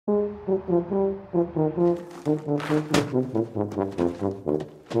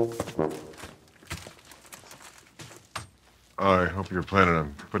I hope you're planning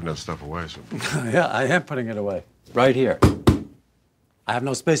on putting that stuff away soon. Yeah, I am putting it away. Right here. I have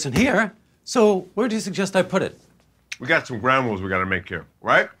no space in here, so where do you suggest I put it? We got some ground rules we gotta make here,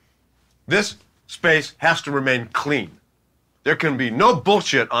 right? This space has to remain clean. There can be no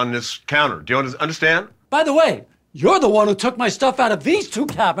bullshit on this counter. Do you understand? By the way, you're the one who took my stuff out of these two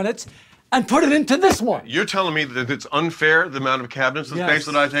cabinets and put it into this one. You're telling me that it's unfair, the amount of cabinets, the space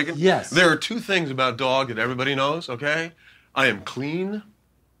that I've taken? Yes. There are two things about dog that everybody knows, okay? I am clean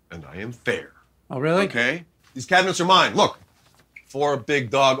and I am fair. Oh, really? Okay? These cabinets are mine. Look. For big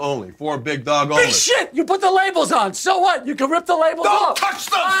dog only. For big dog only. Big shit! You put the labels on. So what? You can rip the labels off. Don't touch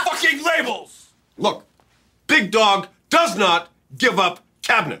those fucking labels! Look, Big Dog does not give up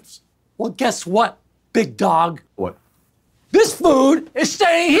cabinets. Well, guess what, big dog? What? This food is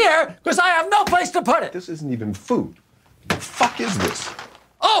staying here because I have no place to put it. This isn't even food. The fuck is this?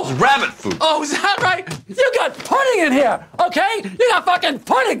 Oh! It's rabbit food. Oh, is that right? You got pudding in here, okay? You got fucking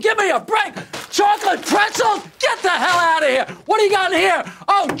pudding. Give me a break. Chocolate pretzels? Get the hell out of here. What do you got in here?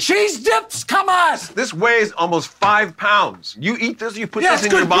 Oh, cheese dips? Come on. This weighs almost 5 pounds. You eat this, you put this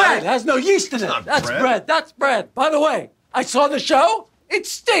in your body? Bread. It has no yeast in it. Not That's bread. bread. That's bread. By the way, I saw the show. It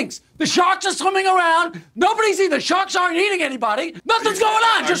stinks. The sharks are swimming around. Nobody's eating. The sharks aren't eating anybody. Nothing's going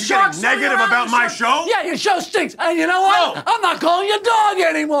on. Just sharks swimming negative around. about my show? Yeah, your show stinks. And you know what? No. I'm not calling you dog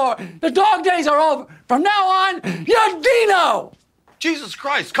anymore. The dog days are over. From now on, you're Dino. Jesus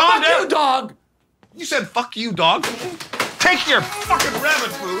Christ, calm Fuck down. you, dog. You said fuck you, dog? Take your fucking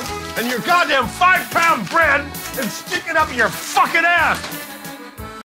rabbit food and your goddamn 5-pound bread and stick it up your fucking ass.